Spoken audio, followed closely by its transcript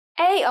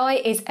AI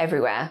is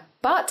everywhere,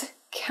 but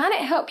can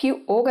it help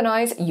you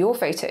organize your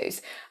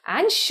photos?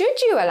 And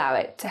should you allow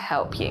it to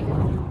help you?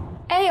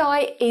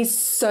 AI is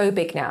so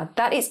big now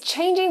that it's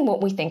changing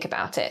what we think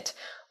about it.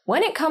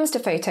 When it comes to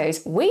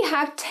photos, we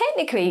have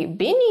technically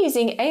been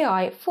using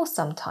AI for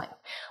some time,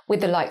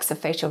 with the likes of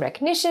facial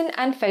recognition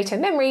and photo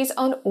memories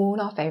on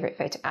all our favorite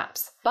photo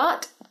apps.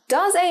 But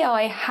does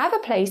AI have a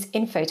place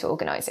in photo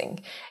organizing?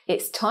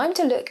 It's time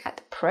to look at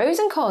the pros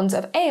and cons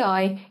of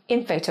AI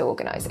in photo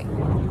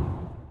organizing.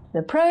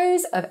 The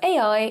pros of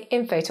AI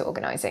in photo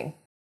organizing.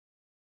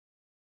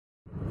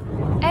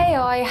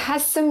 AI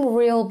has some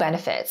real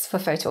benefits for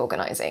photo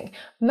organizing.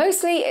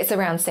 Mostly it's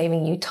around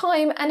saving you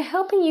time and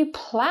helping you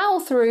plow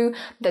through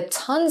the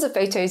tons of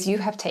photos you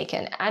have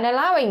taken and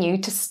allowing you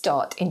to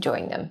start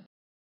enjoying them.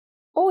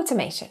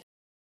 Automation.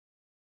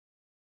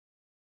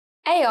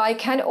 AI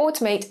can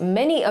automate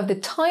many of the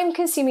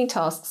time-consuming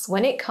tasks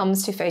when it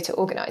comes to photo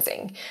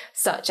organizing,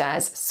 such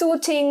as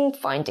sorting,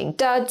 finding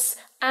duds,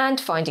 and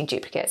finding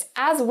duplicates,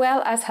 as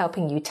well as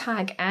helping you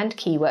tag and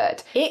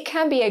keyword. It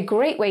can be a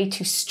great way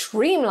to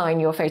streamline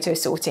your photo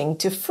sorting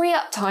to free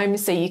up time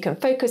so you can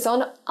focus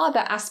on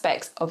other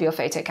aspects of your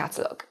photo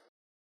catalogue.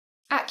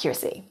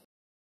 Accuracy.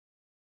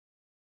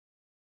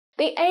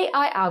 The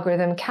AI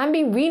algorithm can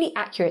be really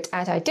accurate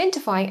at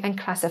identifying and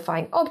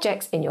classifying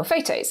objects in your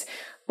photos,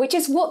 which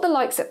is what the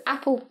likes of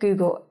Apple,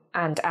 Google,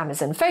 and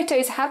Amazon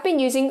Photos have been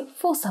using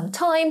for some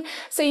time,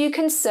 so you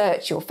can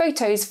search your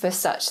photos for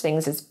such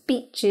things as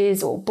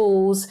beaches or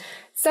balls.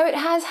 So it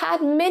has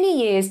had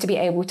many years to be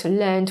able to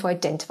learn to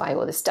identify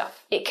all this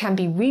stuff. It can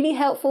be really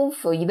helpful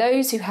for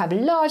those who have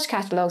large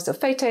catalogues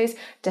of photos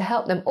to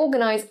help them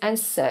organize and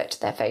search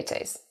their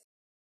photos.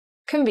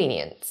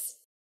 Convenience.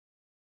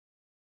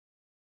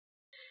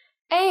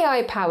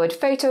 AI-powered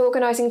photo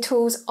organizing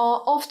tools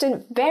are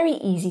often very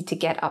easy to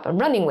get up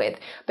and running with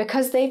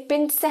because they've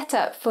been set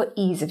up for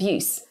ease of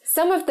use.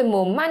 Some of the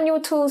more manual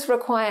tools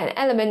require an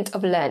element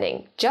of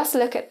learning. Just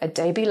look at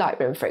Adobe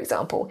Lightroom, for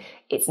example.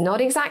 It's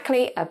not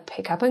exactly a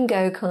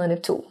pick-up-and-go kind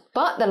of tool.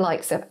 But the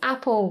likes of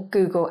Apple,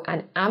 Google,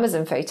 and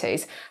Amazon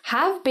Photos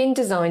have been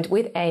designed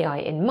with AI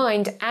in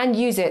mind and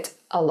use it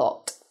a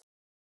lot.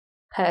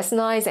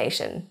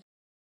 Personalization.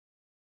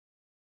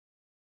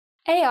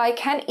 AI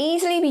can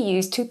easily be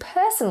used to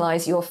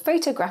personalize your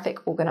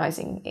photographic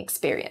organizing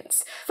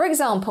experience. For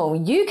example,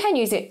 you can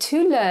use it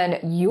to learn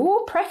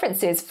your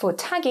preferences for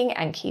tagging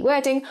and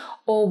keywording,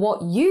 or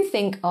what you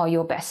think are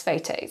your best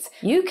photos.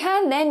 You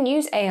can then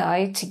use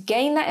AI to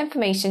gain that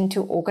information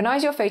to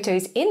organize your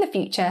photos in the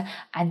future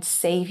and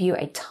save you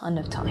a ton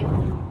of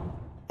time.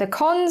 The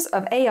cons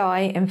of AI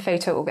in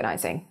photo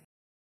organizing.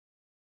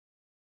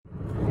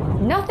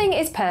 Nothing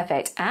is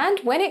perfect, and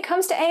when it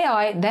comes to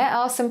AI, there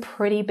are some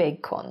pretty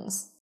big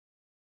cons.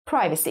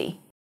 Privacy.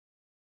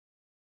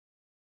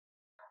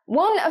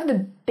 One of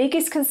the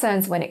biggest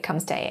concerns when it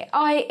comes to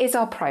AI is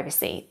our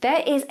privacy.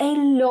 There is a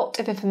lot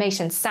of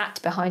information sat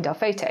behind our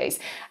photos,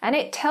 and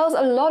it tells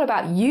a lot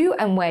about you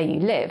and where you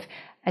live.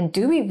 And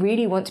do we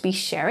really want to be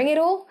sharing it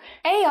all?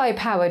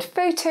 AI-powered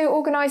photo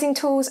organizing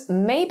tools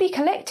may be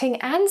collecting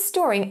and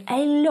storing a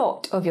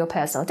lot of your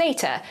personal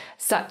data,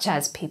 such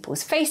as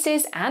people's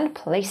faces and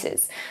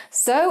places.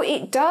 So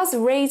it does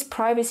raise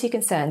privacy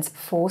concerns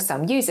for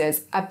some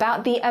users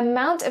about the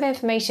amount of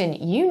information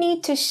you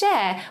need to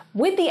share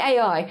with the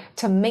AI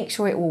to make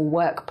sure it will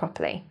work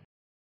properly.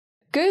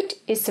 Good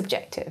is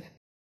subjective.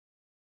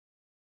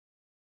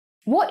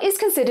 What is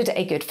considered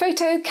a good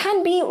photo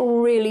can be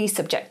really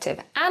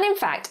subjective, and in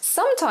fact,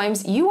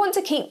 sometimes you want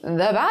to keep the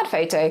bad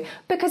photo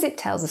because it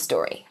tells a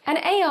story. An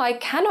AI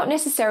cannot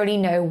necessarily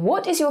know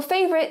what is your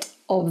favorite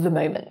of the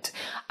moment.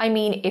 I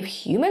mean, if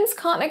humans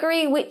can't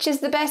agree which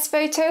is the best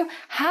photo,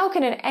 how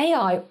can an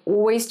AI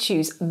always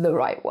choose the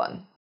right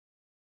one?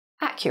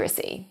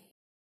 Accuracy.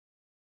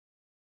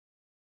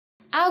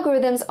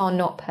 Algorithms are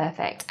not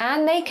perfect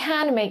and they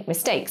can make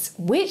mistakes,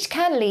 which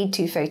can lead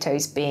to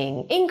photos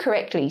being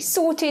incorrectly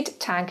sorted,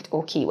 tagged,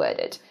 or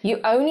keyworded.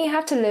 You only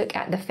have to look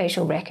at the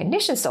facial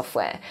recognition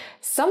software.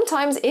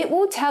 Sometimes it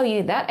will tell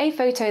you that a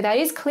photo that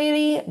is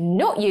clearly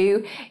not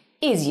you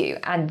is you,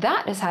 and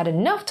that has had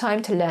enough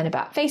time to learn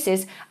about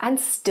faces and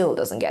still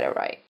doesn't get it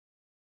right.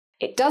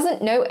 It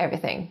doesn't know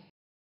everything.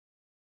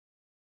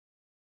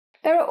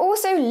 There are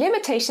also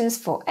limitations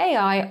for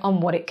AI on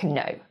what it can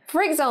know.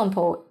 For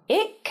example,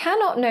 it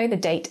cannot know the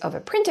date of a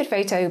printed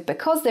photo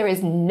because there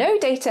is no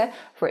data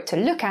for it to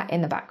look at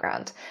in the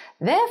background.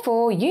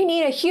 Therefore, you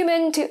need a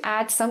human to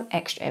add some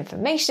extra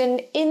information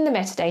in the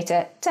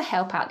metadata to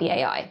help out the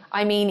AI.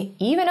 I mean,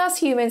 even us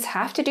humans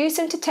have to do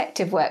some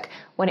detective work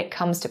when it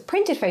comes to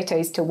printed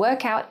photos to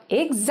work out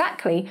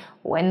exactly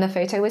when the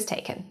photo was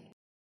taken.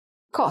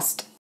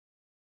 Cost.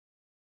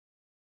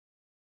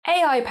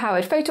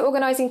 AI-powered photo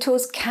organizing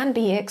tools can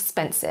be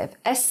expensive,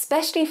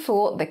 especially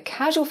for the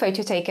casual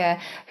photo taker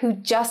who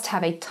just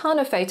have a ton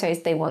of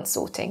photos they want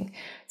sorting.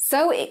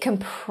 So it can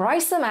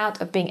price them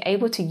out of being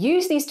able to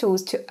use these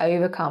tools to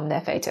overcome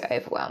their photo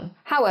overwhelm.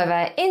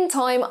 However, in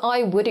time,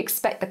 I would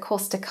expect the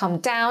cost to come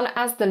down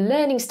as the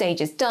learning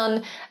stage is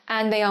done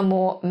and they are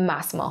more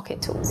mass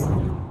market tools.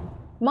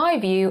 my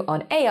view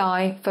on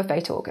AI for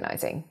photo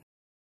organising.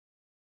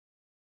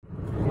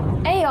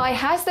 AI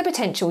has the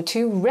potential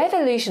to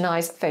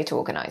revolutionize photo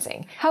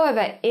organising.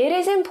 However, it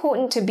is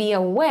important to be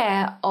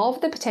aware of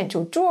the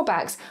potential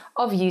drawbacks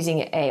of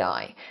using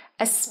AI,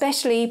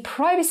 especially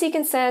privacy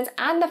concerns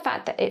and the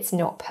fact that it's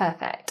not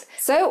perfect.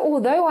 So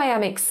although I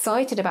am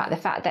excited about the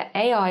fact that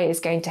AI is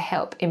going to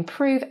help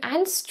improve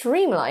and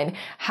streamline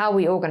how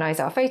we organise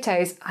our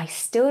photos, I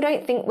still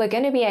don't think we're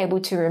going to be able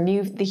to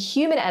remove the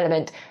human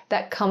element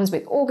that comes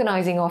with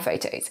organising our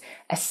photos,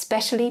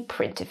 especially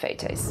printed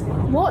photos.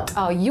 What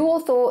are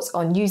your thoughts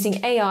on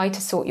using AI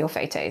to sort your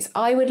photos?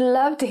 I would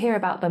love to hear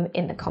about them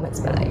in the comments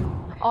below.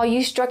 Are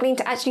you struggling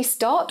to actually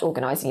start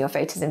organising your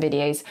photos and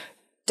videos?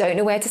 Don't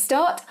know where to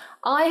start?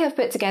 I have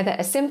put together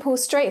a simple,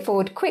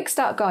 straightforward, quick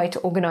start guide to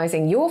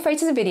organising your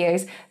photos and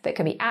videos that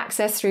can be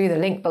accessed through the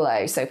link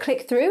below. So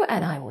click through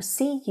and I will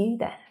see you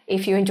there.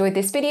 If you enjoyed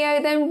this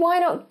video, then why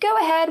not go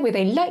ahead with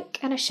a like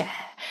and a share?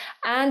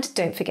 And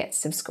don't forget to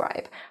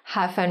subscribe.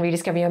 Have fun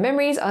rediscovering your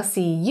memories. I'll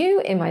see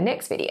you in my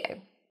next video.